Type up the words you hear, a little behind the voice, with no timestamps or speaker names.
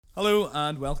Hello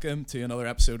and welcome to another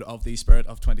episode of the Spirit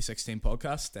of 2016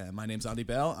 podcast. My name's Andy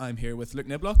Bell. I'm here with Luke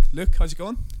Niblock. Luke, how's it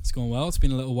going? It's going well. It's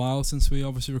been a little while since we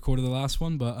obviously recorded the last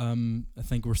one, but I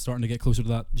think we're starting to get closer to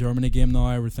that Germany game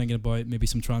now. We're thinking about maybe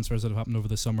some transfers that have happened over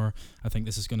the summer. I think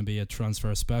this is going to be a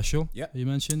transfer special. Yeah, you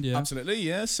mentioned, yeah, absolutely,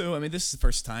 yeah. So this is the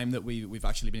first time that we've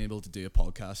actually been able to do a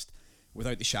podcast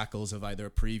without the shackles of either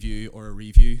a preview or a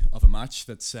review of a match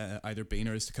that's either been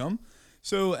or is to come.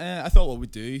 So I thought what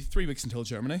we'd do, 3 weeks until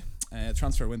Germany.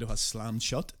 Transfer window has slammed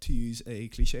shut, to use a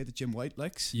cliche that Jim White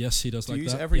likes. Yes, he does to like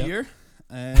use that every year.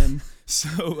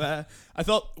 So I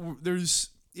thought there's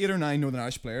 8 or 9 Northern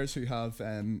Irish players who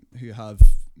have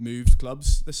moved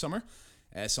clubs this summer.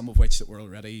 Some of which that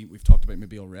we've talked about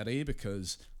maybe already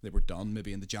because they were done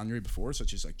maybe in the January before,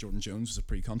 such as like Jordan Jones was a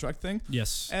pre-contract thing.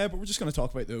 Yes. But we're just going to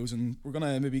talk about those and we're going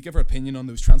to maybe give our opinion on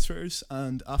those transfers,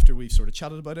 and after we've sort of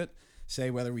chatted about it, say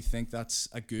whether we think that's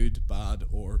a good, bad,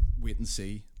 or wait and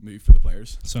see move for the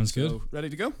players. Sounds good. Ready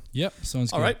to go? Yep,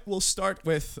 sounds good. All right, we'll start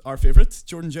with our favourite,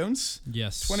 Jordan Jones.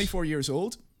 Yes. 24 years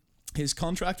old. His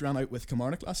contract ran out with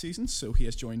Kilmarnock last season, so he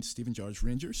has joined Stephen Gerrard's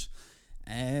Rangers.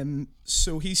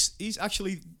 So he's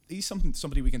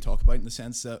somebody we can talk about in the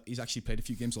sense that he's actually played a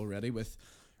few games already with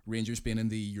Rangers being in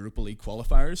the Europa League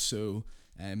qualifiers. So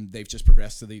they've just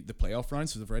progressed to the playoff round,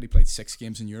 so they've already played 6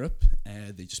 games in Europe.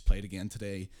 They just played again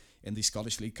today in the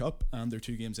Scottish League Cup, and they're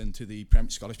 2 games into the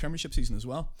Scottish Premiership season as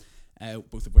well,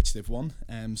 both of which they've won.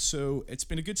 So it's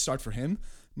been a good start for him.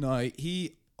 Now,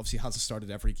 he obviously hasn't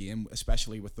started every game,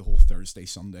 especially with the whole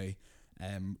Thursday-Sunday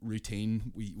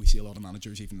routine. We see a lot of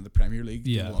managers, even in the Premier League,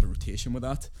 do a lot of rotation with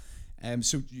that.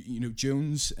 So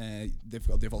Jones,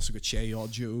 they've also got Shea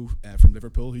Ojo from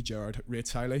Liverpool, who Gerrard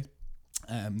rates highly.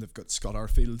 They've got Scott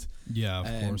Arfield,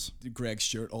 of course, Greg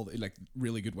Stewart, all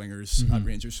really good wingers at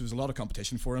Rangers. So there's a lot of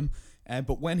competition for him.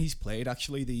 But when he's played,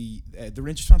 actually the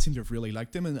Rangers fans seem to have really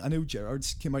liked him. And I know Gerrard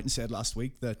came out and said last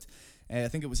week that I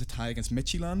think it was a tie against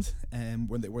Midtjylland,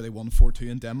 where they won 4-2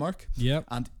 in Denmark. Yeah,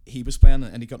 and he was playing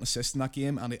and he got an assist in that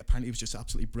game, and apparently he was just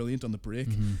absolutely brilliant on the break.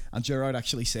 And Gerrard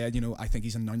actually said, I think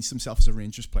he's announced himself as a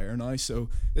Rangers player now. So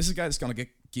this is a guy that's going to get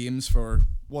games for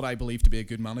what I believe to be a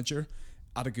good manager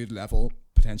at a good level,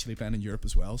 potentially playing in Europe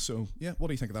as well. So yeah, what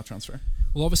do you think of that transfer?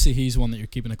 Well, obviously he's one that you're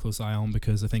keeping a close eye on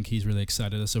because I think he's really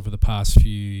excited us over the past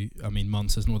few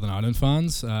months as Northern Ireland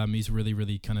fans. He's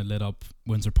really kind of lit up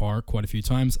Windsor Park quite a few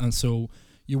times, and so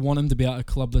you want him to be at a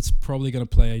club that's probably going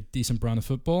to play a decent brand of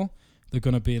football. They're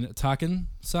going to be an attacking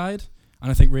side,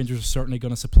 and I think Rangers are certainly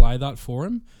going to supply that for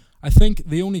him. I think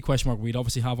the only question mark we'd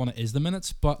obviously have on it is the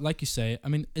minutes, but like you say,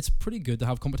 it's pretty good to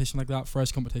have competition like that,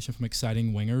 fresh competition from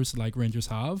exciting wingers like Rangers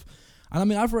have.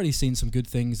 And I've already seen some good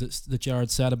things that Gerrard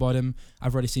said about him.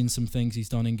 I've already seen some things he's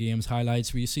done in games,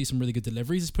 highlights, where you see some really good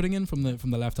deliveries he's putting in from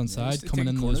the left-hand side, coming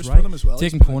in on his right, well.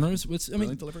 Taking corners. Which,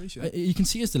 you can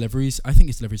see his deliveries. I think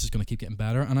his deliveries is going to keep getting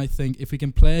better, and I think if we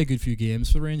can play a good few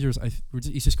games for the Rangers,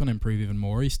 he's just going to improve even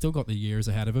more. He's still got the years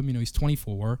ahead of him. He's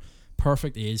 24.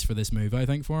 Perfect age for this move, I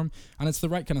think, for him, and it's the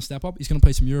right kind of step up. He's going to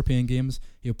play some European games.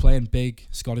 He'll play in big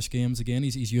Scottish games again.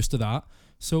 He's used to that,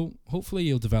 so hopefully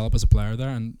he'll develop as a player there.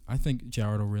 And I think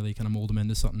Gerrard will really kind of mold him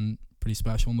into something pretty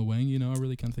special on the wing. I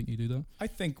really kind of think you do that. I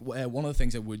think one of the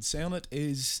things I would say on it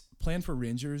is playing for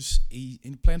Rangers.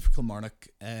 Playing for Kilmarnock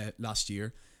last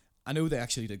year. I know they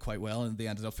actually did quite well and they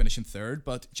ended up finishing 3rd.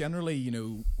 But generally,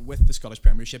 with the Scottish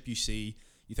Premiership, you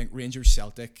think Rangers,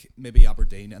 Celtic, maybe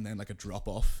Aberdeen, and then like a drop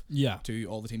off to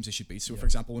all the teams they should beat. So, for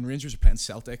example, when Rangers are playing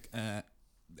Celtic,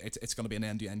 it's going to be an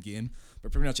end-to-end game.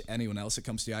 But pretty much anyone else that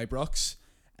comes to Ibrox,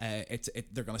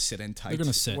 they're going to sit in tight. They're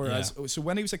going to sit. Whereas, so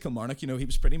when he was at Kilmarnock, he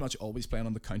was pretty much always playing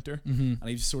on the counter, and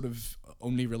he was sort of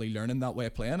only really learning that way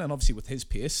of playing. And obviously, with his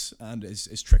pace and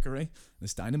his trickery and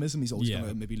his dynamism, he's always going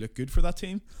to maybe look good for that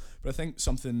team. But I think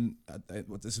something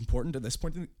what is important at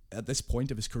this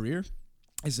point of his career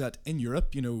is that in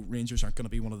Europe, Rangers aren't going to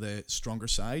be one of the stronger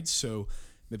sides, so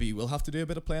maybe he will have to do a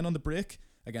bit of playing on the break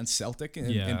against Celtic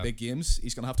in big games.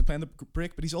 He's going to have to play on the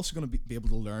break, but he's also going to be able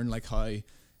to learn how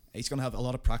he's going to have a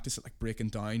lot of practice at breaking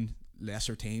down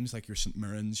lesser teams like your St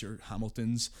Mirrens, your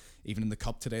Hamiltons. Even in the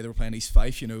Cup today, they were playing East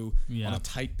Fife, on a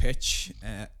tight pitch,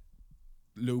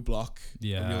 low block,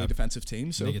 a really defensive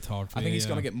team. So I think he's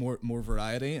going to get more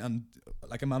variety, and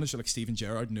like a manager like Stephen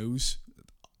Gerrard knows.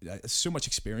 So much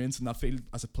experience in that field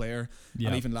as a player,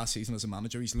 and even last season as a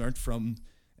manager, he's learned from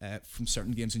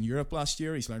certain games in Europe last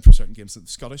year. He's learned from certain games at the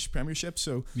Scottish Premiership.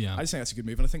 So I just think that's a good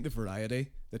move, and I think the variety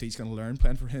that he's going to learn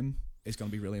playing for him is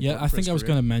going to be really important. Yeah, I think I was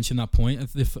going to mention that point.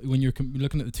 When you're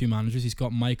looking at the two managers, he's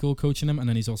got Michael coaching him, and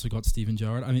then he's also got Stephen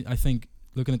Gerrard. I think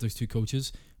looking at those two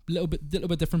coaches, little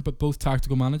bit different, but both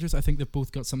tactical managers. I think they've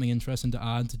both got something interesting to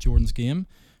add to Jordan's game.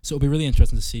 So it'll be really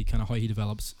interesting to see kind of how he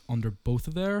develops under both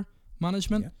of their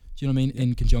management. Yeah. Do you know what I mean?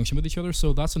 In conjunction with each other.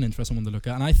 So that's an interesting one to look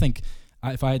at. And I think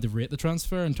if I had to rate the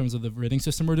transfer in terms of the rating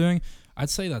system we're doing,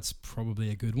 I'd say that's probably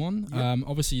a good one. Yeah.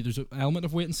 Obviously, there's an element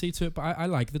of wait and see to it, but I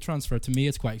like the transfer. To me,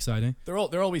 it's quite exciting. There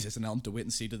always is an element to wait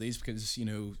and see to these because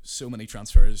so many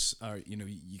transfers are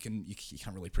you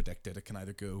can't really predict it. It can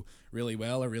either go really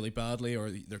well or really badly,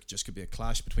 or there just could be a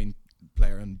clash between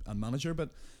player and manager. But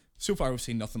so far, we've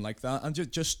seen nothing like that.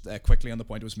 And just quickly on the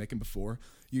point I was making before,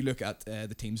 you look at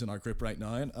the teams in our group right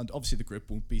now, and obviously the group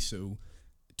won't be so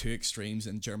two extremes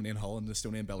in Germany and Holland,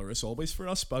 Estonia and Belarus always for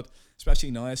us, but especially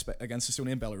now against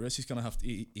Estonia and Belarus, he's going to have to.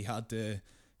 He had to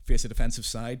face a defensive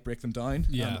side, break them down.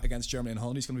 Yeah. And against Germany and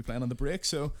Holland, he's going to be playing on the break.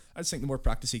 So I just think the more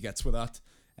practice he gets with that,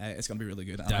 it's going to be really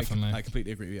good. And Definitely. I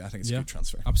completely agree with you. I think it's a good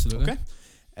transfer. Absolutely.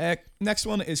 Okay. Next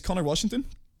one is Connor Washington,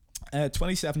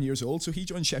 27 years old. So he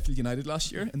joined Sheffield United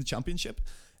last year in the Championship.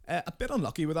 A bit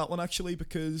unlucky with that one actually,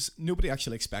 because nobody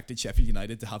actually expected Sheffield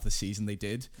United to have the season they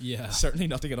did. Yeah. Certainly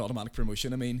not to get automatic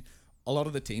promotion. I mean, a lot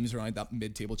of the teams around that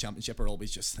mid-table championship are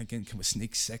always just thinking, can we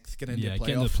sneak sixth, get into the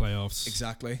playoffs?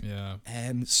 Exactly. Yeah.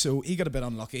 So he got a bit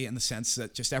unlucky in the sense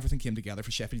that just everything came together for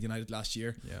Sheffield United last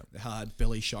year. Yeah. They had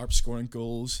Billy Sharp scoring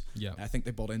goals. Yeah. I think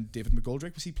they bought in David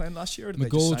McGoldrick. Was he playing last year?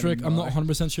 McGoldrick, I'm not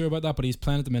 100% sure about that, but he's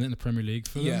playing at the minute in the Premier League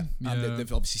for them. Yeah, and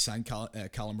they've obviously signed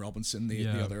Callum Robinson, the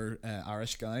other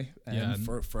Irish guy,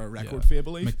 for a record fee, I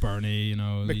believe. McBurney,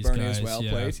 these McBurney guys as well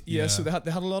played. Yeah, so they had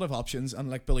a lot of options,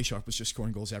 and like Billy Sharp was just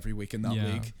scoring goals every week in that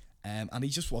league. And he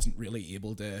just wasn't really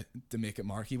able to make it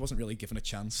mark. He wasn't really given a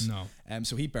chance. No.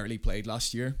 So he barely played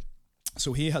last year.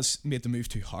 So he has made the move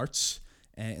to Hearts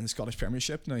in the Scottish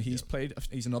Premiership. Now he's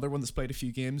another one that's played a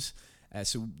few games.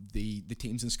 So the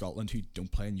teams in Scotland who don't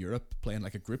play in Europe play in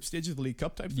like a group stage of the League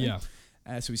Cup type thing.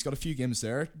 Yeah. So he's got a few games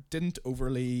there.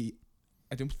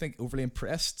 I don't think overly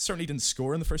impressed. Certainly didn't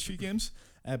score in the first few games.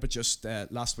 But just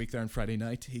last week there on Friday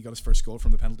night, he got his first goal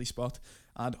from the penalty spot.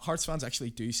 And Hearts fans actually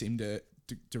do seem to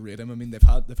rate him. I mean, they've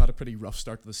had a pretty rough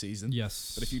start to the season.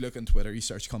 Yes. But if you look on Twitter, you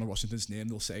search Connor Washington's name,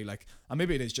 they'll say like, and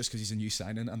maybe it is just because he's a new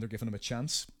signing and they're giving him a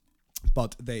chance.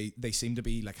 But they seem to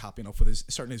be like happy enough with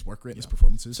his work rate and his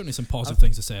performances. Certainly some positive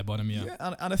things to say about him. Yeah.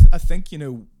 And I think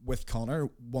with Connor,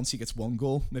 once he gets one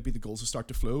goal, maybe the goals will start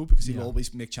to flow because he'll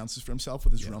always make chances for himself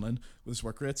with his running, with his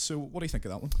work rate. So what do you think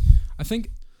of that one? I think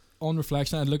on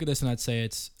reflection, I'd look at this and I'd say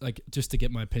it's like, just to get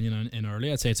my opinion in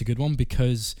early, I'd say it's a good one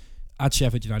because at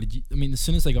Sheffield United, I mean, as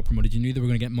soon as they got promoted, you knew they were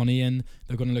going to get money in.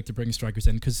 They're going to look to bring strikers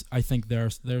in because I think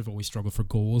they've always struggled for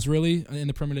goals, really. In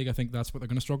the Premier League, I think that's what they're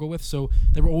going to struggle with. So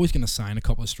they were always going to sign a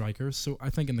couple of strikers. So I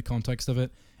think in the context of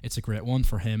it, it's a great one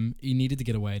for him. He needed to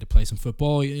get away to play some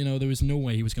football. There was no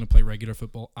way he was going to play regular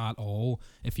football at all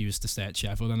if he was to stay at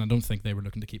Sheffield, and I don't think they were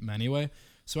looking to keep him anyway.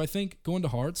 So I think going to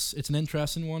Hearts, it's an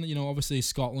interesting one. Obviously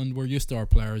Scotland, we're used to our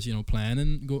players, playing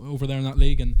and go over there in that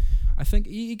league, and I think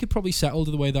he could probably settle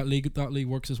to the way that league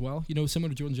works as well. Similar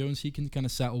to Jordan Jones, he can kind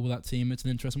of settle with that team. It's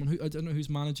an interesting one. I don't know who's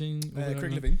managing.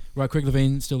 Craig Levein. Right, Craig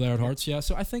Levein still there at Hearts. Yeah,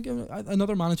 so I think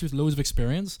another manager with loads of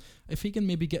experience. If he can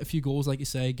maybe get a few goals, like you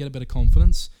say, get a bit of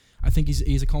confidence. I think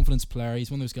he's a confidence player.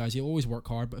 He's one of those guys. He'll always work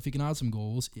hard, but if he can add some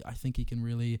goals, I think he can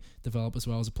really develop as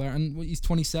well as a player. And he's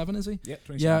 27, is he? Yeah,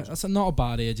 27. Yeah, that's not a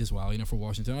bad age as well, for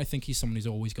Washington. I think he's someone who's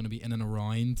always going to be in and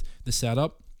around the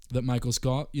setup that Michael's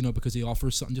got, because he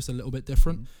offers something just a little bit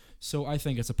different. Mm-hmm. So I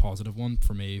think it's a positive one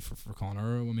for me, for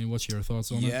Connor. I mean, what's your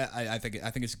thoughts on it? Yeah, I think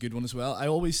it's a good one as well. I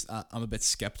always I'm a bit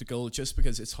skeptical just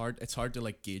because it's hard to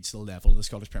like gauge the level of the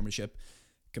Scottish Premiership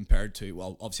compared to,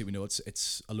 well, obviously we know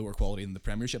it's a lower quality than the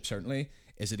Premiership, certainly.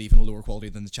 Is it even a lower quality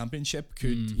than the Championship?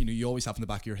 Could you always have in the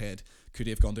back of your head, could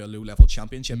he have gone to a low level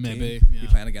Championship maybe, team? yeah. Be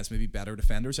playing against maybe better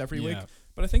defenders every week.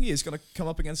 But I think he is going to come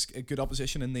up against a good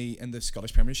opposition in the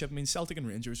Scottish Premiership. I mean, Celtic and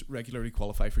Rangers regularly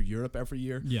qualify for Europe every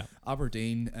year. Yeah.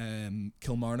 Aberdeen,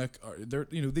 Kilmarnock,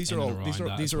 these are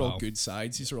all good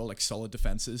sides. These are all like solid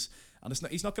defenses, and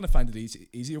he's not going to find it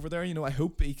easy over there. I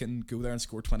hope he can go there and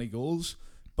score 20 goals,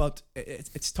 but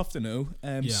it's tough to know.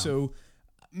 So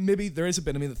maybe there is a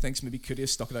bit of me that thinks maybe could he have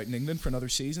stuck it out in England for another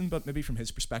season, but maybe from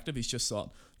his perspective, he's just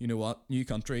thought, you know what, new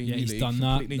country, new he's league, done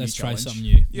that. Let's try challenge. something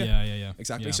new. Yeah.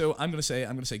 Exactly. Yeah. So I'm gonna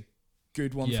say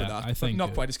good one for that. I think but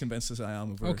not quite as convinced as I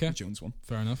am over the Jones one.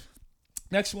 Fair enough.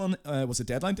 Next one was a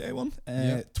deadline day one.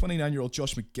 29-year-old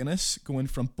Josh McGuinness going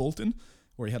from Bolton,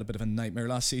 where he had a bit of a nightmare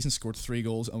last season, scored 3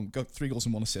 goals and got 3 goals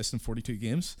and 1 assist in 42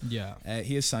 games. Yeah.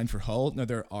 He is signed for Hull. Now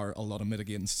there are a lot of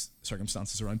mitigating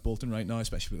circumstances around Bolton right now,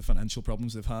 especially with the financial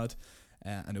problems they've had.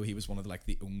 I know he was one of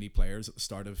the only players at the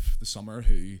start of the summer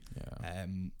who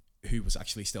who was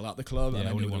actually still at the club. Yeah, and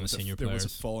I only know one of the senior there was a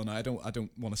players. falling out. I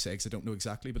don't want to say because I don't know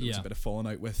exactly, but there was Yeah. a bit of falling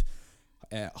out with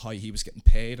how he was getting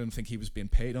paid. I don't think he was being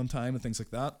paid on time and things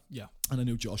like that. Yeah. And I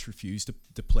know Josh refused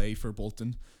to play for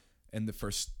Bolton in the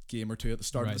first game or two at the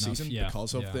start Right of the enough, season yeah,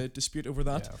 because of yeah. the dispute over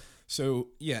that. Yeah. So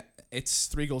yeah, it's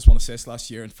 3 goals, 1 assist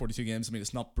last year in 42 games. I mean,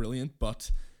 it's not brilliant,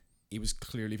 but he was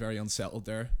clearly very unsettled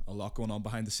there. A lot going on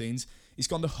behind the scenes. He's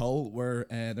gone to Hull, where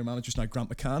their manager's now Grant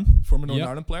McCann, former Northern Yep.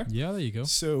 Ireland player. Yeah, there you go.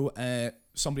 So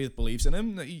somebody that believes in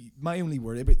him. My only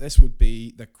worry about this would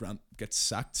be that Grant gets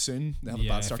sacked soon. They have a Yeah,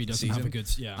 bad if start he to the doesn't season, have a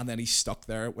good, and then he's stuck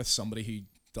there with somebody who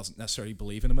doesn't necessarily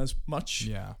believe in him as much.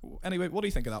 yeah. Anyway, what do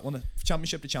you think of that one?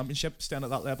 Championship to championship, staying at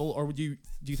that level, or do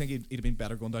you think he'd have been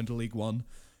better going down to League One,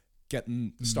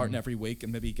 starting every week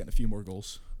and maybe getting a few more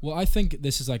goals? Well, I think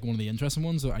this is like one of the interesting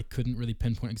ones that I couldn't really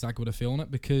pinpoint exactly what I feel on it,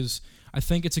 because I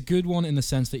think it's a good one in the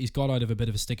sense that he's got out of a bit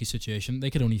of a sticky situation. They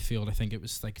could only field, I think it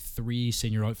was like 3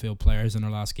 senior outfield players in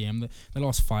their last game. They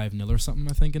lost 5-0 or something,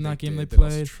 I think, in that game they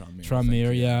played.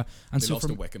 Tranmere, yeah. And they so lost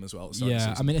from to Wycombe as well at the start of the yeah,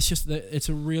 season. I mean, it's just that it's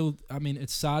a real. I mean,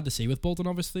 it's sad to see with Bolton,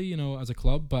 obviously, you know, as a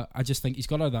club, but I just think he's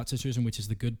got out of that situation, which is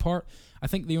the good part. I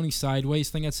think the only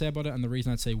sideways thing I'd say about it, and the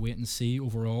reason I'd say wait and see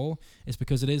overall, is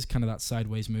because it is kind of that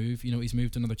sideways move. You know, he's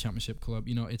moved to another championship club.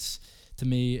 You know, it's, to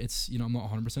me, it's, you know, I'm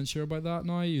not 100% sure about that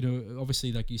now. You know,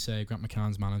 obviously, like you say, Grant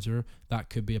McCann's manager,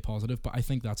 that could be a positive, but I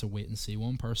think that's a wait and see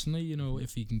one personally. You know,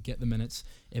 if he can get the minutes,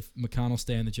 if McCann will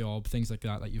stay in the job, things like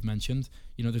that you've mentioned.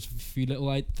 You know, there's a few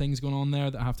little things going on there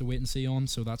that I have to wait and see on,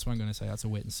 so that's why I'm going to say that's a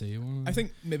wait and see one. I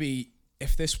think maybe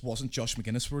if this wasn't Josh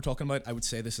McGuinness we were talking about, I would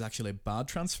say this is actually a bad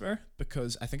transfer,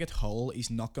 because I think at Hull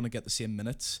he's not going to get the same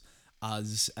minutes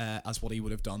as what he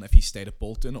would have done if he stayed at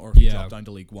Bolton or if he dropped down to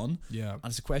League One. Yeah. And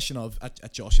it's a question of,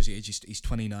 at Josh's age, he's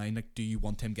 29, like, do you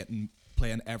want him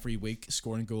playing every week,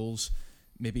 scoring goals,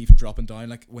 maybe even dropping down?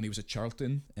 Like when he was at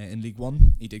Charlton in League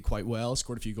One, he did quite well,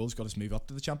 scored a few goals, got his move up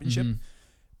to the Championship. Mhm.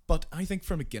 But I think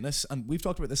for McGuinness, and we've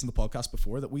talked about this in the podcast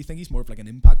before, that we think he's more of like an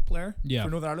impact player for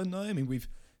Northern Ireland now. I mean, we've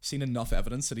seen enough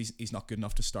evidence that he's not good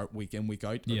enough to start week in, week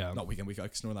out. Yeah. Not week in, week out,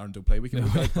 because Northern Ireland don't play week in,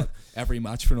 week out, but every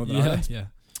match for Northern Ireland. Yeah.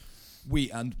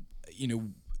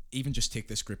 Even just take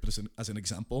this group as an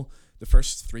example. The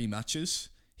first 3 matches,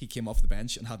 he came off the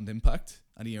bench and had an impact,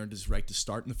 and he earned his right to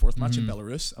start in the 4th match in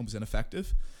Belarus and was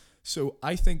ineffective. So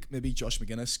I think maybe Josh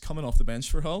McGuinness coming off the bench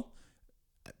for Hull,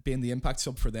 being the impact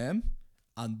sub for them,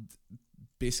 and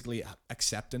basically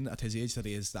accepting at his age that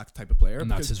he is that type of player.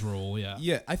 And that's his role, yeah.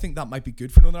 Yeah, I think that might be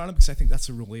good for Northern Ireland, because I think that's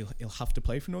a role he'll have to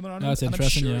play for Northern Ireland. That's and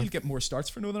interesting, I'm sure yeah. he'll get more starts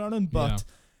for Northern Ireland, but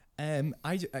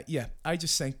I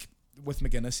just think with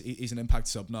McGuinness, he's an impact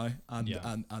sub now,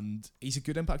 and he's a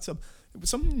good impact sub.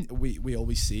 Something we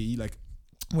always see, like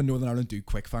when Northern Ireland do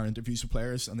quick fire interviews with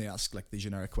players, and they ask like the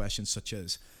generic questions such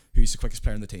as who's the quickest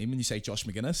player in the team, and you say Josh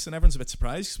McGuinness, and everyone's a bit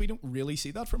surprised because we don't really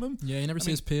see that from him. Yeah, you never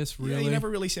see his pace, really. Yeah, you never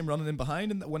really see him running in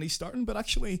behind when he's starting, but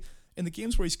actually in the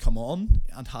games where he's come on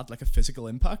and had like a physical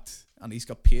impact, and he's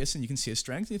got pace, and you can see his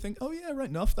strength, and you think, oh yeah, right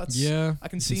enough, I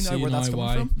can see now where that's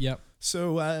coming from. Yep.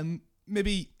 So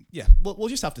maybe, we'll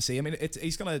just have to see. I mean,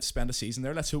 he's going to spend a season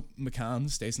there. Let's hope McCann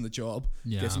stays in the job,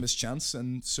 gives him his chance,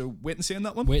 and so wait and see on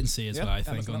that one. Wait and see is what I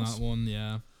think on that one,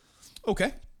 yeah.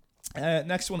 Okay.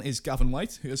 Next one is Gavin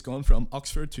White, who has gone from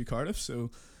Oxford to Cardiff. So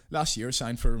last year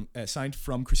signed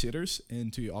from Crusaders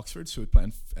into Oxford, so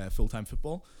playing full-time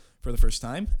football for the first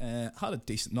time. Had a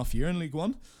decent enough year in League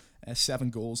One. 7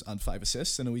 goals and 5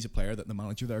 assists. I know he's a player that the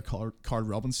manager there, Carl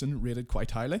Robinson, rated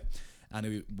quite highly. And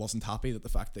he wasn't happy that the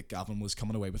fact that Gavin was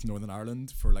coming away with Northern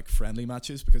Ireland for like friendly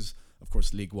matches, because of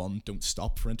course League One don't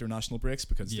stop for international breaks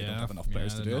because they don't have enough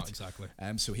players to do it. Exactly.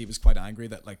 So he was quite angry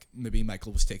that like maybe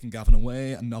Michael was taking Gavin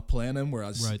away and not playing him,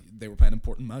 whereas they were playing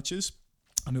important matches.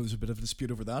 I know there was a bit of a dispute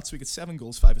over that. So he got 7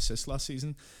 goals, 5 assists last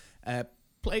season. I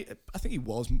think he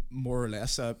was more or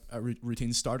less a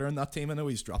routine starter in that team. I know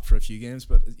he's dropped for a few games,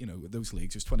 but you know, those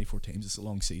leagues, there's 24 teams, it's a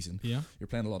long season. Yeah. You're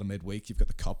playing a lot of midweek, you've got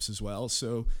the cups as well.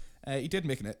 So he did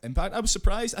make an impact. I was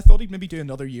surprised. I thought he'd maybe do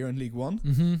another year in League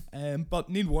One. But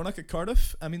Neil Warnock at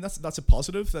Cardiff, I mean, that's a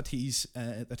positive that he's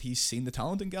seen the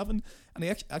talent in Gavin. And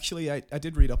I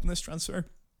did read up on this transfer.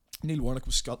 Neil Warnock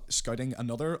was scouting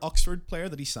another Oxford player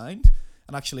that he signed,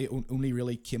 and actually only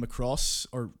really came across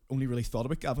or only really thought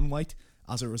about Gavin White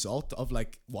as a result of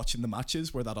like watching the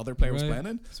matches where that other player was playing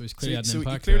in. So he's clearly had an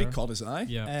impact. He clearly caught his eye.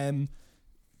 Yeah.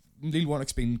 Neil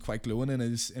Warnock's been quite glowing in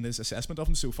his assessment of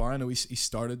him so far. I know he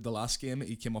started the last game.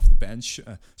 He came off the bench.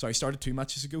 He started 2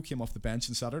 matches ago. Came off the bench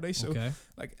on Saturday. So,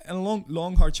 like in a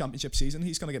long, hard championship season,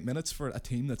 he's going to get minutes for a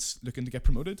team that's looking to get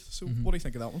promoted. So, what do you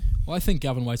think of that one? Well, I think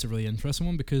Gavin White's a really interesting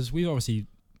one because we've obviously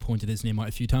pointed his name out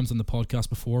a few times on the podcast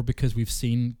before because we've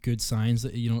seen good signs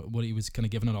that, what he was kind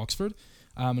of given at Oxford.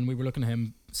 And we were looking at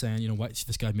him saying,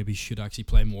 this guy maybe should actually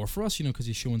play more for us, because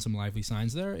he's showing some lively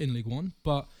signs there in League One.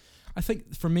 But I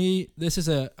think for me, this is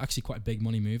actually quite a big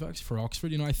money move actually for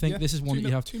Oxford. I think this is one that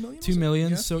you have 2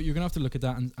 million. Yeah. So you're gonna have to look at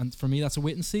that, and for me, that's a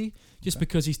wait and see. Just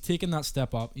because he's taken that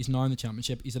step up, he's now in the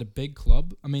Championship. He's at a big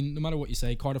club. I mean, no matter what you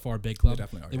say, Cardiff are a big club.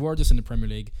 They were just in the Premier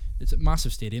League. It's a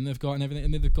massive stadium they've got and everything,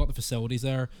 and they've got the facilities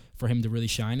there for him to really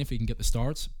shine if he can get the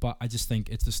starts. But I just think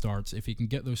it's the starts. If he can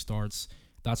get those starts,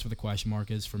 that's where the question mark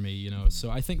is for me,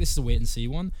 So I think this is a wait and see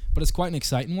one, but it's quite an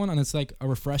exciting one, and it's like a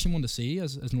refreshing one to see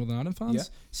as Northern Ireland fans. Yeah.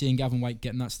 Seeing Gavin White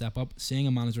getting that step up, seeing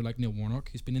a manager like Neil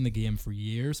Warnock, who's been in the game for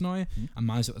years now and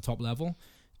managed at the top level,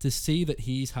 to see that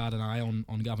he's had an eye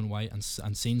on Gavin White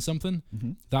and seen something,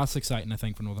 that's exciting, I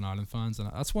think, for Northern Ireland fans, and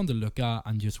that's one to look at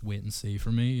and just wait and see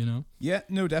for me, Yeah,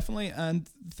 no, definitely. And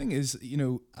the thing is,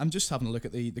 I'm just having a look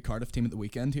at the Cardiff team at the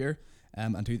weekend here.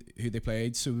 And who they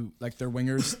played. So, like, their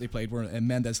wingers they played were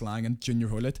Mendes Lang and Junior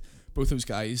Hoylett. Both those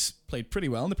guys played pretty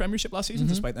well in the Premiership last season,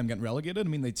 despite them getting relegated. I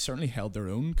mean, they certainly held their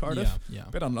own, Cardiff. Yeah.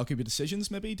 A bit unlucky with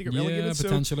decisions, maybe, to get relegated.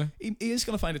 Potentially. So he is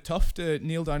going to find it tough to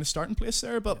nail down a starting place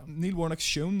there, but Neil Warnock's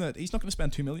shown that he's not going to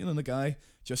spend 2 million on a guy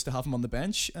just to have him on the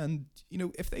bench. And,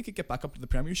 if they could get back up to the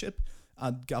Premiership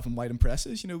and Gavin White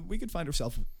impresses, we could find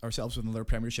ourselves with another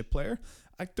Premiership player.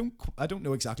 I don't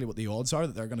know exactly what the odds are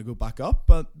that they're going to go back up,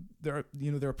 but they're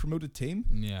a promoted team.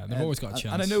 Yeah, they've always got a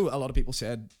chance. And I know a lot of people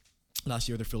said last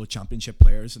year they're full of Championship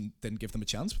players and didn't give them a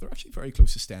chance, but they're actually very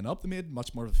close to staying up. They made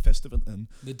much more of a fist of it than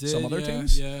some other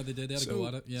teams. Yeah, they did. They had a go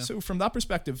at it. Yeah. So from that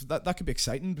perspective, that could be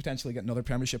exciting, potentially get another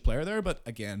Premiership player there. But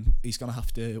again, he's going to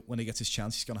have to, when he gets his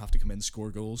chance, he's going to have to come in and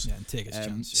score goals. Yeah, and take his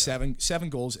chance. Seven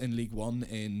goals in League One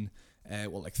in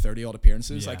 30 odd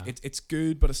appearances. Yeah. Like it's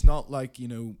good, but it's not like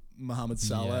Mohamed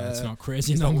Salah. Yeah, it's not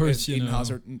crazy numbers. Eden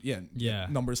Hazard,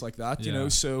 numbers like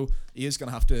that. So he is going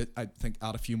to have to, I think,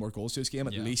 add a few more goals to his game,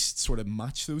 at least sort of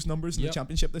match those numbers in the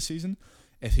Championship this season,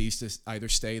 if he's to either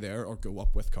stay there or go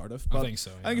up with Cardiff. But I think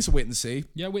so. I think it's a wait and see.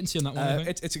 Yeah, wait and see on that one.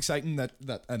 It's exciting that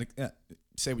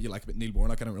say what you like about Neil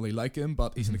Warnock. I don't really like him,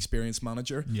 but he's an experienced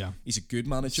manager. Yeah, he's a good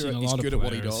manager. He's good at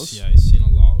what he does. Yeah, he's seen a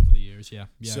lot over the years. Yeah.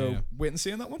 Wait and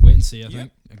see on that one. Wait and see. I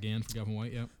think again for Gavin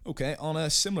White. Yeah. Okay. On a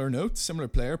similar note, similar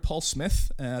player, Paul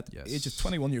Smith, at age of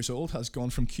 21 years old, has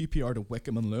gone from QPR to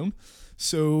Wycombe on loan.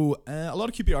 So a lot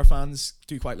of QPR fans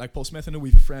do quite like Paul Smith. I know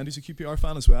we have a friend who's a QPR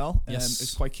fan as well. Yes.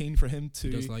 Is quite keen for him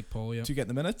to like Paul, to get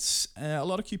the minutes. A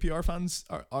lot of QPR fans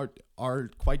are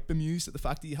quite bemused at the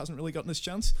fact that he hasn't really gotten his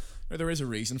chance. Now, there is a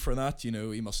reason for that.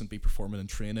 He mustn't be performing in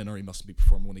training, or he mustn't be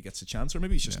performing when he gets a chance, or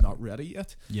maybe he's just not ready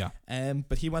yet. Yeah.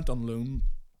 But he went on loan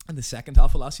in the second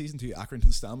half of last season to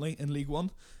Accrington Stanley in League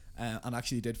One, and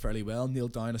actually did fairly well.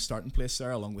 Nailed down a starting place there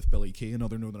along with Billy Kay,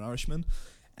 another Northern Irishman.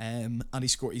 And he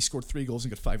scored 3 goals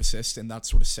and got 5 assists in that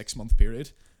sort of 6-month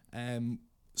period.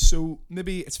 So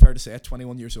maybe it's fair to say at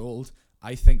 21 years old,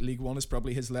 I think League One is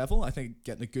probably his level. I think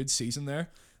getting a good season there.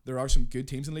 There are some good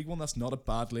teams in League One. That's not a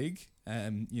bad league.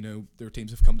 There are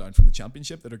teams that have come down from the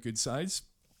Championship that are good sides.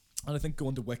 And I think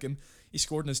going to Wycombe, he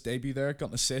scored in his debut there, got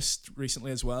an assist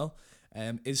recently as well.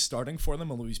 Is starting for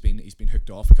them, although he's been hooked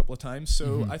off a couple of times.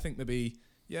 So I think maybe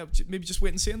just wait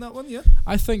and see on that one. Yeah,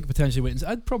 I think potentially wait and see.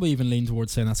 I'd probably even lean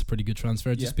towards saying that's a pretty good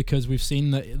transfer, just because we've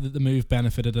seen that the move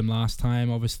benefited him last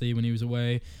time, obviously when he was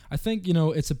away. I think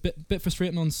it's a bit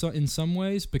frustrating in some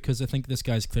ways, because I think this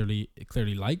guy's clearly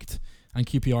liked, and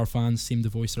QPR fans seem to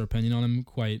voice their opinion on him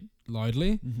quite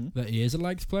loudly, that he is a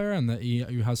liked player and that he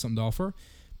has something to offer.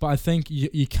 But I think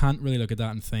you can't really look at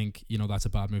that and think, that's a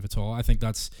bad move at all. I think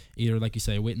that's either, like you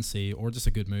say, wait and see, or just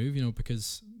a good move,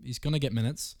 because he's going to get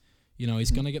minutes.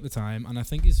 He's going to get the time, and I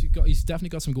think he's definitely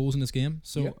got some goals in this game.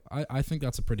 So I think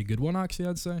that's a pretty good one, actually.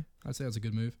 I'd say that's a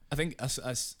good move. I think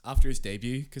as after his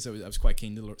debut, because I was quite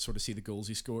keen to sort of see the goals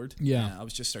he scored. Yeah, I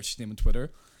was just searching him on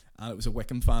Twitter, and it was a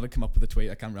Wycombe fan had come up with a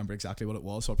tweet. I can't remember exactly what it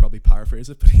was, so I'll probably paraphrase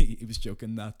it. But he was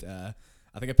joking that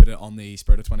I think I put it on the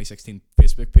Spirit of 2016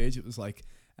 Facebook page. It was like,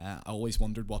 I always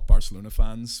wondered what Barcelona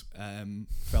fans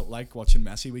felt like watching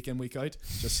Messi week in, week out.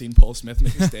 Just seen Paul Smith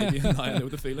make his debut, and now I know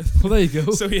the feeling. Well, there you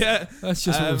go. So yeah, that's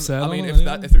just what we've said. I mean,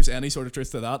 if there's any sort of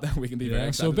truth to that, then we can be very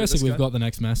excited. So basically, we've got the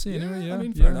next Messi. Anyway, I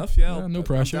mean, fair enough. Yeah, no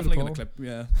pressure. I'm definitely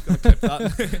gonna clip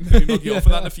that. Maybe mug you off for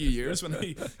that in a few years when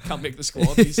he can't make the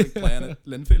squad. He's like playing at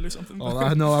Linfield or something.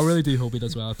 No, I really do hope he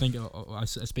does well. I think I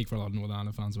speak for a lot of Northern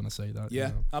Ireland fans when I say that.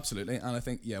 Yeah, absolutely. And I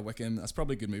think Wycombe, that's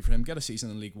probably a good move for him. Get a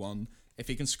season in League One. If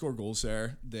he can score goals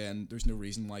there, then there's no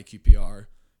reason why QPR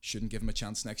shouldn't give him a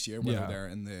chance next year. Whether they're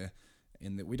in the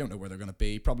we don't know where they're going to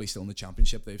be. Probably still in the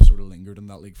Championship. They've sort of lingered in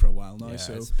that league for a while now. Yeah,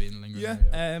 so it's been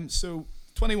lingering. So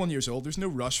 21 years old. There's no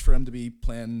rush for him to be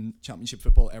playing championship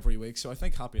football every week, so I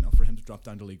think happy enough for him to drop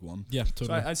down to League One. Yeah,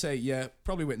 totally. So I'd say, yeah,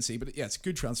 probably wait and see. But yeah, it's a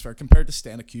good transfer. Compared to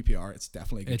staying at QPR, it's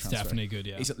definitely a good transfer. It's definitely good,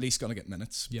 yeah. He's at least going to get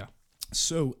minutes. Yeah.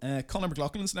 So Conor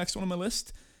McLaughlin's the next one on my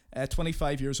list.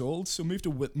 25 years old. So moved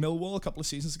to Millwall a couple of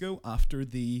seasons ago after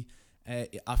he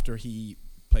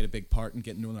played a big part in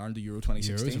getting Northern Ireland to Euro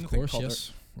 2016. Euros, of course,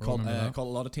 yes. Caught a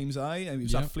lot of teams' eye. And he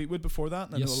was at Fleetwood before that,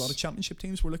 and I know a lot of championship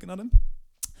teams were looking at him.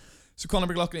 So Conor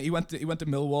McLaughlin, he went to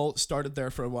Millwall, started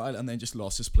there for a while, and then just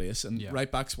lost his place. And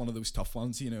right back's one of those tough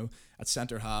ones. At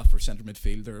centre half or centre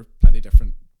midfield, there are plenty of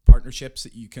different partnerships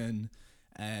that you can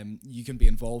be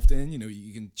involved in.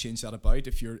 You can change that about.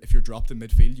 If you're dropped in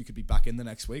midfield, you could be back in the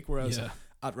next week. Whereas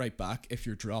at right back, if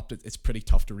you're dropped, it's pretty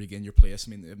tough to regain your place.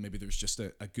 I mean, maybe there's just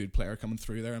a good player coming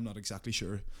through there. I'm not exactly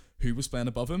sure who was playing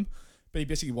above him, but he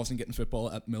basically wasn't getting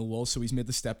football at Millwall, so he's made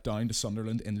the step down to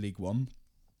Sunderland in League One.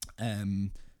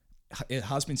 It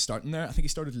has been starting there. I think he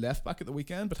started left back at the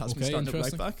weekend, but has been starting at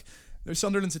right back.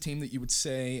 Sunderland's a team that you would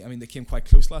say, I mean, they came quite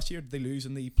close last year. Did they lose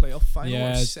in the playoff final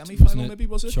or semi-final? Maybe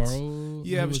was it?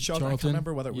 Yeah, it was Charlton. I can't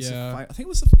remember whether it was. I think it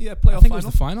was playoff final. I think it was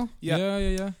the final.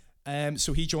 Yeah.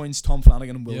 So he joins Tom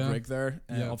Flanagan and Will Grigg there.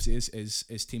 Obviously,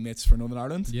 is teammates for Northern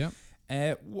Ireland. Yeah.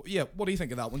 What do you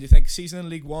think of that one? Do you think season in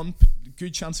League One,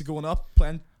 good chance of going up,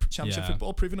 playing championship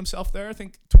football, proving himself there? I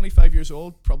think 25 years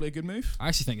old, probably a good move. I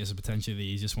actually think this is potentially the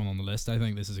easiest one on the list. I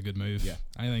think this is a good move. Yeah.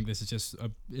 I think this is just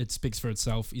it speaks for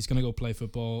itself. He's going to go play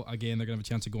football again. They're going to have a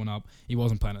chance of going up. He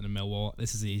wasn't playing it in Millwall.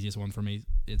 This is the easiest one for me.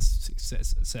 It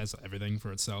says everything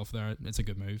for itself there. It's a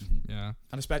good move. Mm-hmm. Yeah.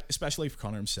 And especially for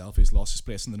Conor himself, who's lost his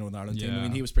place in the Northern Ireland team. I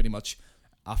mean, he was pretty much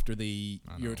after the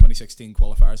Euro 2016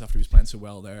 qualifiers, after he was playing so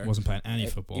well there. Wasn't playing any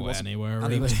football anywhere, and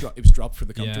really. he was dropped for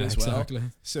the country as well. Exactly.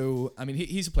 So, I mean,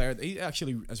 he's a player that he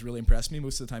actually has really impressed me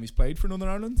most of the time he's played for Northern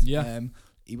Ireland. Yeah.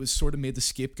 He was sort of made the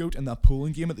scapegoat in that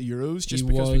Poland game at the Euros just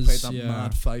because we played that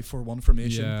mad 5-4-1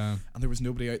 formation and there was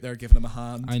nobody out there giving him a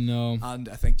hand. I know. And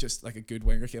I think just like a good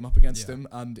winger came up against him,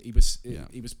 and he was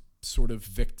sort of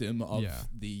victim of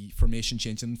the formation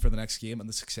changing for the next game and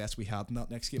the success we had in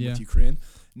that next game with Ukraine.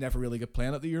 Never really got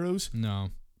playing at the Euros. No.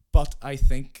 But I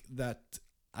think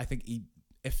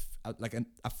if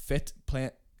a fit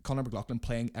Conor McLaughlin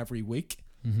playing every week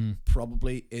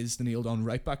probably is the nailed on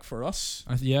right back for us.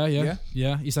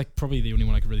 Yeah. He's like probably the only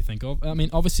one I could really think of. I mean,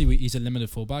 obviously he's a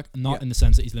limited fullback, not in the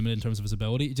sense that he's limited in terms of his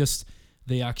ability, just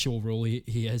the actual role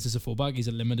he has as a fullback. He's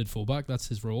a limited fullback. That's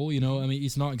his role, I mean,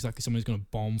 he's not exactly someone who's going to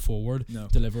bomb forward,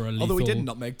 deliver a lethal. Although he did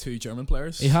nutmeg 2 German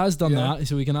players. He has done that,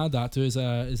 so we can add that to his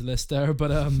list there.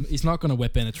 But he's not going to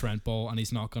whip in a Trent ball, and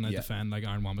he's not going to defend like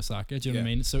Aaron Wan-Bissaka. Do you know what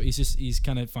I mean? So he's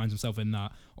kind of finds himself in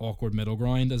that awkward middle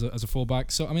ground as a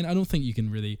fullback. So I mean, I don't think you can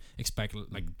really expect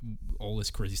like all this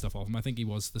crazy stuff off him. I think he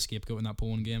was the scapegoat in that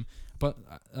Poland game. But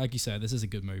like you said, this is a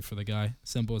good move for the guy.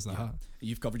 Simple as that. Yeah.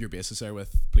 You've covered your bases there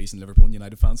with pleasing Liverpool and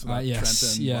United fans for that.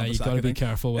 Yes. You've got to be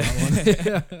careful with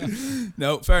that one.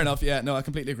 No, fair enough. Yeah, no, I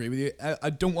completely agree with you. I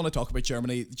don't want to talk about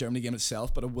the Germany game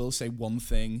itself, but I will say one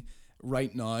thing.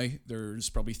 Right now,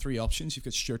 there's probably 3 options. You've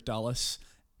got Stuart Dallas,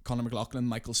 Conor McLaughlin,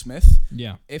 Michael Smith.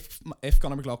 Yeah. If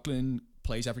Conor McLaughlin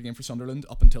plays every game for Sunderland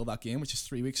up until that game, which is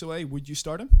 3 weeks away, would you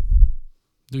start him?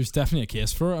 There's definitely a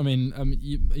case for it. I mean,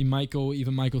 he might go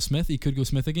even Michael Smith. He could go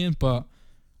Smith again, but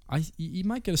he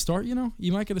might get a start,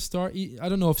 He might get a start. I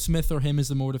don't know if Smith or him is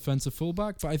the more defensive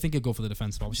fullback, but I think he'd go for the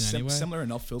defensive option anyway. Similar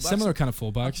enough fullbacks. Similar kind of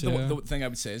fullbacks, the thing I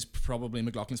would say is probably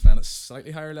McLaughlin's playing at a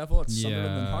slightly higher level at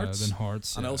Sunderland than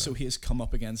Hearts. And also he has come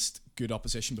up against good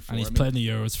opposition before. And he's played in the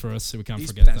Euros for us, so we can't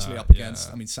forget that. He's potentially up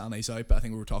against, I mean, Sané's out, but I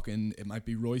think we were talking, it might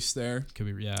be Royce there. Could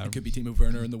be, It could be Timo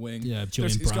Werner in the wing. Yeah,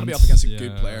 Julian Brandt. He's going to be up against a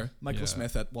good player. Michael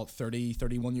Smith at 30,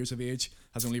 31 years of age,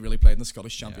 has only really played in the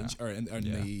Scottish Championship, or in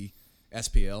the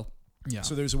SPL. Yeah.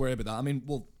 So there's a worry about that. I mean,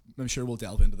 I'm sure we'll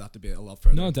delve into that debate a lot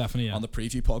further. No, definitely. On the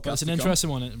preview podcast. But it's an interesting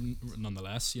one,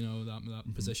 nonetheless. That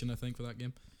position I think for that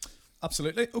game.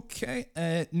 Absolutely. Okay.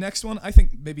 Next one, I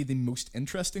think maybe the most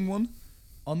interesting one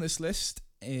on this list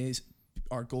is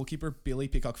our goalkeeper Bailey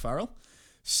Peacock Farrell.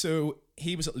 So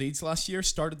he was at Leeds last year,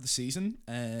 started the season,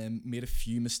 made a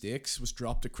few mistakes, was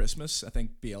dropped at Christmas. I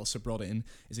think Bielsa brought in,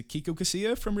 is it Kiko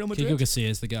Casilla from Real Madrid? Kiko Casilla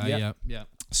is the guy, yeah.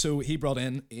 So he brought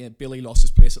in, Billy lost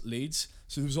his place at Leeds.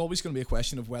 So there was always going to be a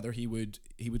question of whether he would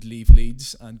leave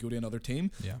Leeds and go to another team.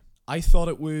 Yeah. I thought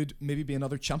it would maybe be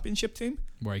another championship team.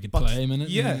 Where he could play a minute.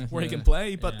 Yeah, where he can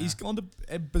play. But he's gone to,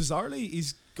 bizarrely,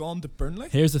 he's gone to Burnley.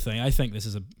 Here's the thing, I think this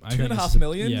is a... $2.5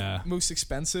 million, most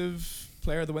expensive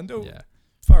player of the window. Yeah.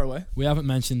 Far away. We haven't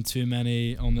mentioned too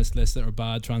many on this list that are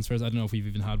bad transfers. I don't know if we've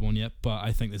even had one yet, but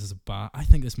I think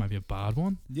this might be a bad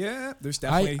one. Yeah, there's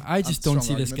definitely. I just don't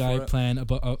see this guy playing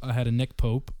ahead of Nick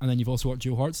Pope, and then you've also got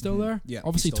Joe Hart still there. Yeah,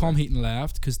 obviously Tom Heaton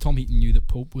left because Tom Heaton knew that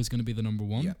Pope was going to be the number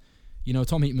one. Yeah. You know,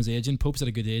 Tom Heaton was aging. Pope's at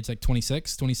a good age, like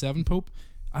 26, 27. Pope.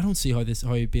 I don't see how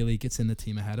Bailey gets in the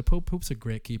team ahead of Pope. Pope's a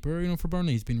great keeper, you know, for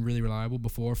Burnley. He's been really reliable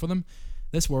before for them.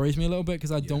 This worries me a little bit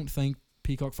because I don't think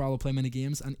Peacock Farrell will play many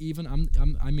games, and even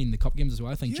I mean the cup games as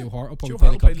well. I think Joe Hart will probably play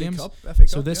the cup games. FA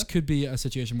Cup, this could be a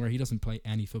situation where he doesn't play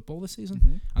any football this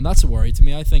season, and that's a worry to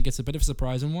me. I think it's a bit of a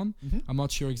surprising one. I'm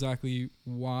not sure exactly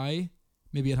why.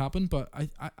 Maybe it happened, but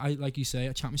I like you say,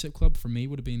 a championship club for me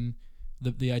would have been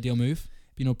the ideal move.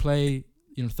 You know, play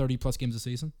 30 plus games a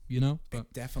season. You know, but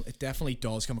it definitely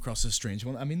does come across as a strange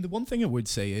one. I mean, the one thing I would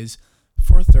say is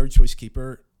for a third choice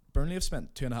keeper, Burnley have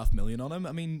spent $2.5 million on him.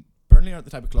 I mean, Burnley aren't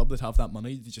the type of club that have that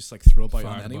money to just like throw about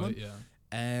on anyone.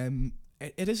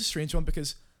 It is a strange one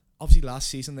because obviously last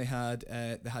season they had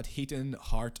Heaton,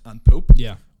 Hart, and Pope.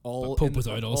 Yeah, Pope was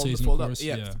out all season. Of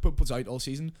course. Pope was out all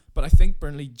season. But I think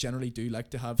Burnley generally do like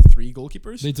to have 3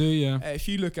 goalkeepers. They do, yeah. If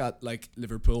you look at like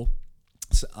Liverpool,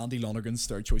 Andy Lonergan's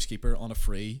third choice keeper on a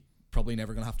free, probably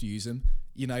never going to have to use him.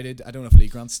 United, I don't know if Lee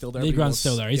Grant's still there. Lee Grant's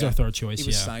still there. He's our third choice. He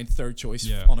was signed third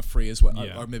choice on a free as well,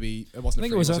 or maybe it wasn't. I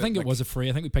think it was a free.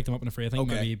 I think we picked him up on a free. I think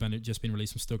maybe he'd just been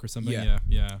released from Stoke or something.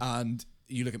 Yeah. And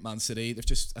you look at Man City; I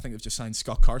think they've just signed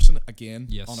Scott Carson again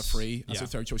on a free as their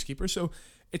third choice keeper. So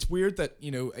it's weird that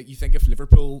you think if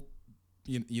Liverpool,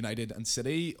 United and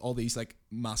City, all these like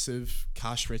massive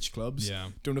cash rich clubs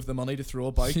don't have the money to throw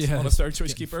about on a third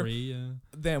choice keeper,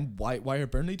 then why are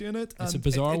Burnley doing it? It's a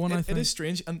bizarre one. I think it is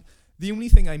strange. And the only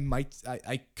thing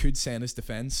I could say in his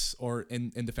defence or in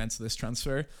defence of this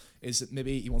transfer is that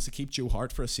maybe he wants to keep Joe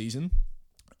Hart for a season,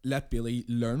 let Bailey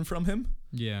learn from him.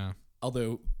 Yeah.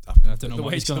 Although I don't know the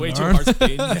way Joe Hart's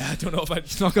been, I don't know if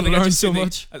he's not going to learn so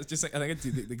much. I think it's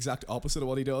the exact opposite of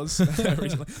what he does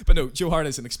recently. But no, Joe Hart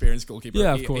is an experienced goalkeeper.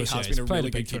 Yeah, of course. He has been a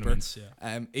really good keeper.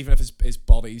 Yeah. Even if his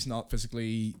body's not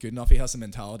physically good enough, he has the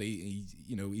mentality.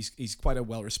 He's quite a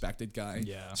well respected guy.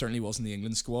 Yeah. Certainly was in the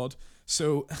England squad.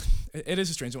 So it is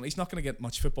a strange one. He's not going to get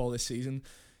much football this season.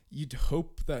 You'd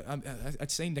hope that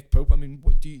I'd say Nick Pope. I mean,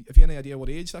 have you any idea what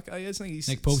age that guy is? I think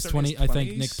Nick Pope's 20. I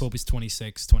think Nick Pope is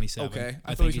 26, 27. Okay,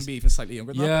 I thought he was even slightly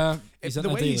younger than that. He's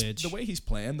the way he's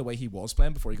playing, the way he was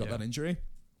playing before he got that injury,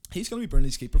 he's going to be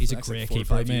Burnley's keeper. He's for a great 4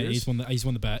 keeper, or 5 man. years. He's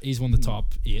one of the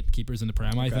top 8 keepers in the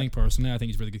Prem. I think personally, I think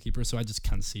he's a really good keeper. So I just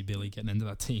can't see Billy getting into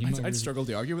that team. I'd struggle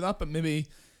to argue with that, but maybe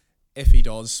if he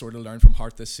does sort of learn from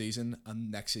Hart this season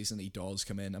and next season he does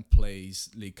come in and plays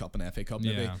League Cup and FA Cup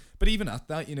maybe. But even at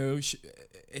that,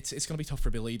 it's going to be tough for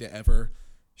Billy to ever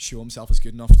show himself as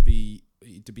good enough to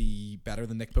be better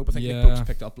than Nick Pope. I think Nick Pope's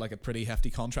picked up like a pretty hefty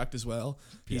contract as well.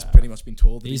 He's pretty much been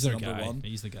told that he's the number one.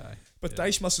 He's the guy. But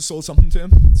Dyche must have sold something to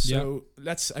him. So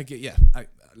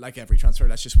like every transfer,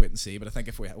 let's just wait and see. But I think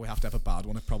if we have to have a bad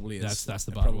one, it probably is. That's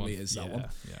the bad one. Probably is that one.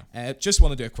 Yeah. Just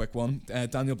want to do a quick one.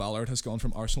 Daniel Ballard has gone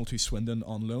from Arsenal to Swindon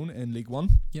on loan in League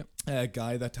One. Yep. A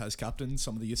guy that has captained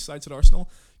some of the youth sides at Arsenal.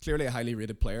 Clearly a highly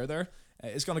rated player there.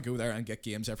 Is going to go there and get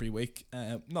games every week.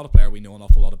 Not a player we know an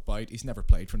awful lot about. He's never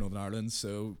played for Northern Ireland,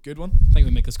 so good one. I think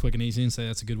we make this quick and easy and say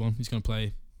that's a good one. He's going to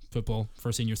play football for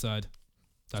a senior side.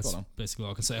 That's basically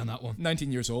all I can say on that one. 19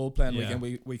 years old, playing week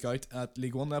in, week out at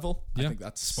League One level. Yeah, I think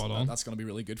that's spot on. That's going to be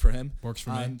really good for him. Works for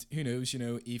me. And who knows,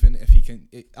 even if he can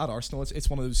at Arsenal, it's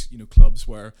one of those clubs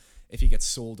where if he gets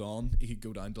sold on, he could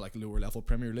go down to like lower level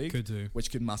Premier League, could do,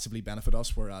 which could massively benefit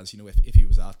us. Whereas if he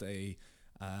was at a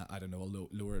I don't know, a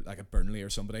lower, like a Burnley or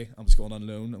somebody, I'm just going on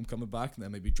loan, I'm coming back, and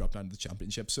then maybe drop down to the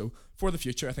Championship. So for the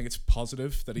future, I think it's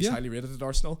positive that he's highly rated at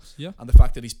Arsenal. Yeah. And the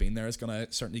fact that he's been there is going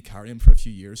to certainly carry him for a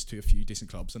few years to a few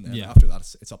decent clubs. And then after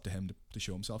that, it's up to him to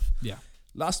show himself. Yeah.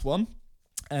 Last one.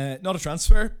 Not a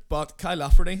transfer, but Kyle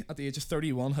Lafferty at the age of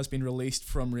 31 has been released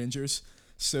from Rangers.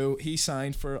 So he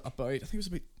signed for about, I think it was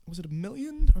about, was it $1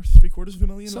 million or $750,000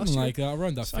 something last year? like that,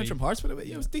 around that signed fee from Hearts, but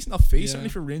it was a decent enough fee, certainly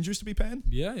for Rangers to be paying.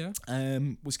 Yeah.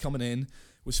 Was coming in,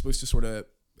 was supposed to sort of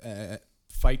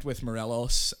fight with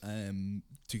Morelos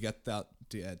to get that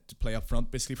to play up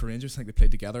front basically for Rangers. I think they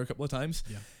played together a couple of times.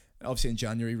 Yeah. Obviously in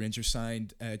January, Rangers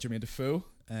signed Jermaine Defoe.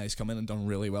 He's come in and done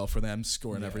really well for them,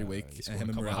 scoring every week. Him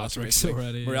and Morelos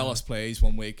already. Morelos plays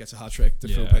one week, gets a hat trick.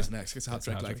 Defoe plays the next, gets a hat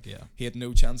trick. He had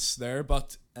no chance there.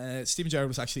 But Stephen Gerrard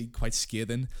was actually quite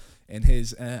scathing in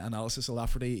his analysis of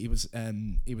Lafferty. He was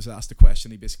asked a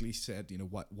question. He basically said,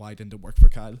 why didn't it work for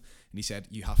Kyle? And he said,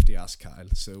 you have to ask Kyle.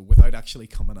 So without actually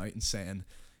coming out and saying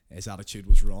his attitude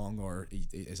was wrong or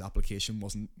his application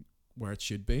wasn't where it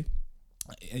should be,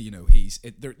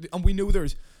 and we know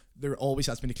there's there always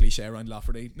has been a cliche around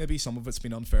Lafferty. Maybe some of it's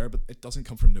been unfair, but it doesn't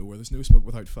come from nowhere. There's no smoke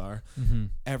without fire.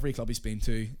 Every club he's been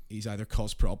to, he's either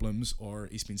caused problems or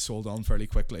he's been sold on fairly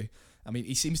quickly. I mean,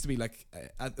 he seems to be like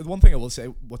the one thing I will say,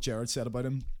 what Gerrard said about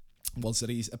him was that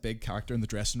he's a big character in the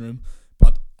dressing room,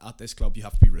 but at this club you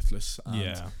have to be ruthless.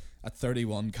 And at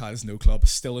 31, Kyle's no club,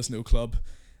 still is no club.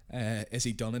 Is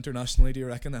he done internationally, do you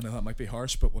reckon? I know that might be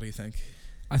harsh, but what do you think?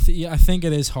 I think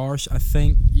it is harsh. I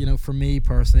think, for me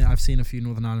personally, I've seen a few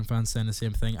Northern Ireland fans saying the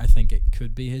same thing. I think it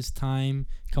could be his time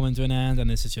coming to an end, and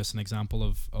this is just an example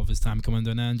of his time coming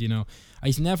to an end.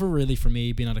 He's never really, for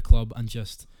me, been at a club and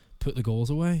just put the goals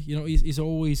away. He's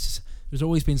always, there's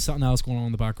always been something else going on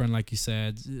in the background, like you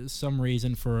said, some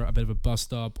reason for a bit of a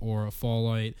bust up or a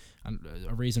fallout, and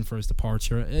a reason for his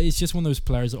departure. He's just one of those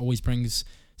players that always brings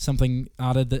something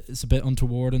added that is a bit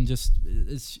untoward, and just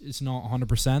it's not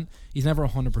 100%. He's never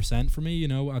 100% for me,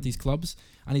 at these clubs,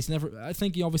 and he's never. I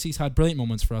think he's had brilliant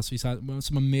moments for us. He's had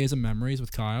some amazing memories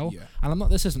with Kyle, and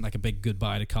this isn't like a big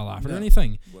goodbye to Kyle Lafferty or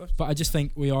anything, but I just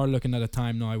think we are looking at a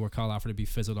time now where Kyle Lafferty will be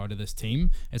fizzled out of this team.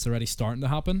 It's already starting to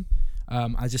happen.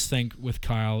 I just think with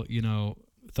Kyle,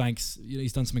 thanks.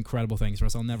 He's done some incredible things for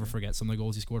us. I'll never forget some of the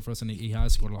goals he scored for us, and he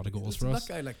has scored a lot of goals for us.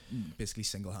 That guy basically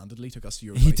single-handedly took us to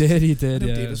Europe. He did. I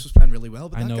know Davis was playing really well,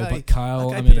 but but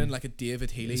Kyle, put in like a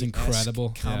David Healy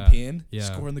incredible campaign,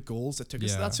 scoring the goals that took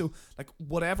us to that. So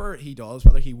whatever he does,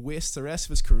 whether he wastes the rest of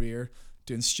his career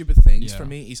doing stupid things, for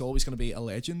me, he's always going to be a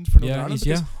legend for Northern Ireland.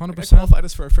 100%. Qualified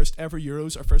us for our first ever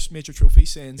Euros, our first major trophy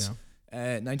since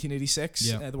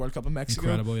 1986, the World Cup in Mexico.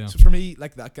 Incredible, So for me,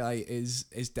 that guy is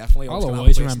definitely I'll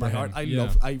always remember him.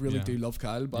 I really do love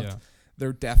Kyle, but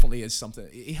there definitely is something.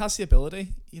 He has the ability,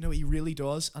 he really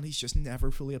does, and he's just never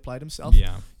fully applied himself.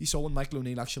 You saw when Michael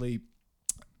O'Neill actually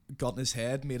got in his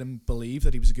head, made him believe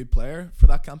that he was a good player for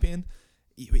that campaign.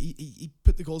 He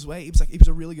put the goals away. He was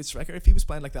a really good striker. If he was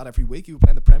playing like that every week, he would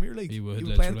play in the Premier League. He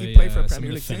would play for a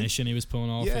Premier League finishing he was pulling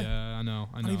off. I know.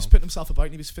 And he was putting himself about,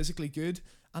 and he was physically good.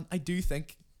 And I do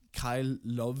think Kyle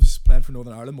loves playing for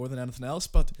Northern Ireland more than anything else,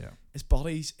 but his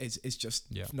body is just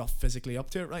not physically up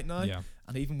to it right now.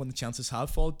 And even when the chances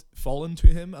have fallen to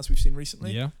him, as we've seen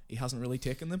recently, he hasn't really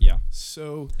taken them.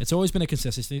 So it's always been a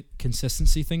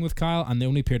consistency thing with Kyle, and the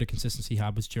only period of consistency he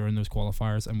had was during those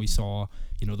qualifiers, and we saw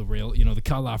the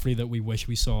Kyle Lafferty that we wish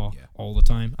we saw all the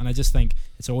time. And I just think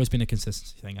it's always been a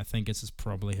consistency thing. I think it's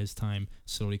probably his time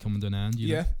slowly coming to an end.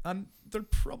 And there'll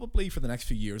probably for the next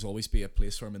few years always be a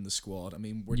place for him in the squad. I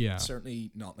mean, we're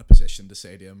certainly not in a position to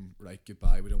say to him, right,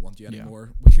 goodbye, we don't want you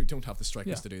anymore. We don't have the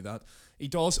strikers to do that. He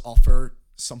does offer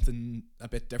something a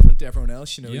bit different to everyone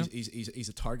else. He's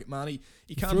a target man.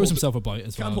 He can throws himself about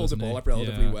as well. Can hold the ball up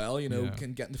relatively well.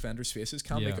 Can get in defenders' faces.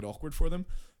 Can make it awkward for them.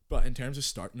 But in terms of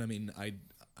starting, I mean, I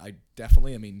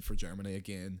definitely, for Germany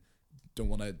again, don't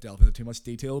want to delve into too much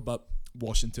detail, but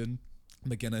Washington,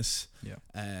 McGuinness,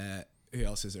 who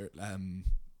else is there?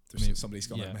 Somebody's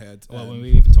gone out of my head. Well,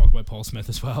 we even talked about Paul Smith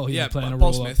as well. Playing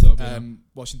Paul Smith,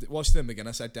 Washington,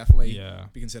 McGuinness. I'd definitely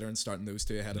be considering starting those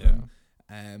two ahead of him.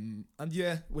 And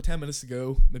with 10 minutes to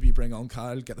go, maybe you bring on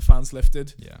Kyle, get the fans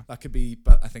lifted. That could be,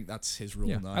 but I think that's his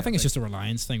role now. I think it's just a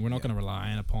reliance thing. We're not going to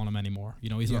rely upon him anymore.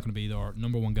 He's not going to be our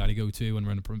number one guy to go to when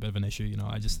we're in a bit of an issue.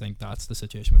 I just think that's the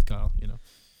situation with Kyle.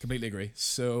 Completely agree.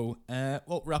 So,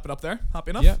 we'll wrap it up there.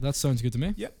 Happy enough? Yeah, that sounds good to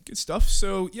me. Yeah, good stuff.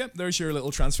 So, there's your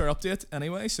little transfer update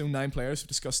anyway. So, 9 players, we've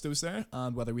discussed those there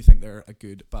and whether we think they're a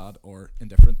good, bad, or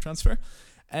indifferent transfer.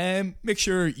 Make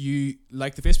sure you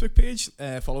like the Facebook page,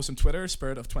 follow us on Twitter,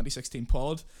 Spirit of 2016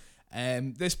 Pod.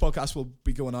 This podcast will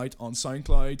be going out on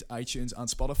SoundCloud, iTunes, and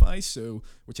Spotify. So,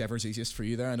 whichever is easiest for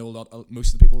you there. I know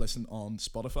most of the people listen on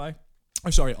Spotify.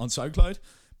 On SoundCloud.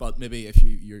 But maybe if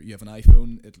you have an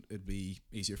iPhone, it'd be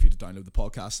easier for you to download the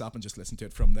podcast app and just listen to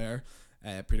it from there.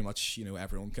 Pretty much,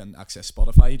 everyone can access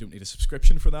Spotify. You don't need a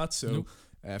subscription for that. So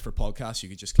for podcasts, you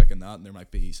could just click on that, and there might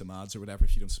be some ads or whatever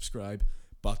if you don't subscribe.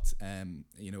 But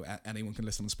anyone can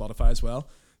listen on Spotify as well.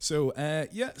 So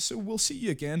so we'll see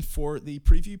you again for the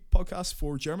preview podcast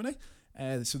for Germany.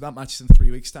 So that match is in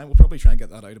 3 weeks' time. We'll probably try and get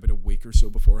that out about a week or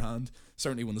so beforehand.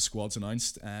 Certainly when the squad's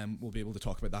announced, we'll be able to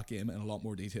talk about that game in a lot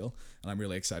more detail. And I'm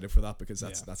really excited for that because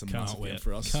that's a massive game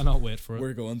for us. Cannot wait for it.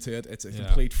 We're going to it. It's a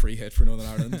complete free hit for Northern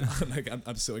Ireland.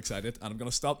 I'm so excited. And I'm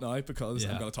going to stop now because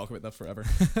I'm going to talk about that forever.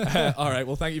 All right.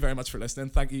 Well, thank you very much for listening.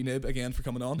 Thank you, Nib, again for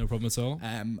coming on. No problem at all.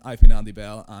 I've been Andy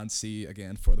Bell, and see you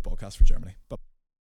again for the podcast for Germany. Bye.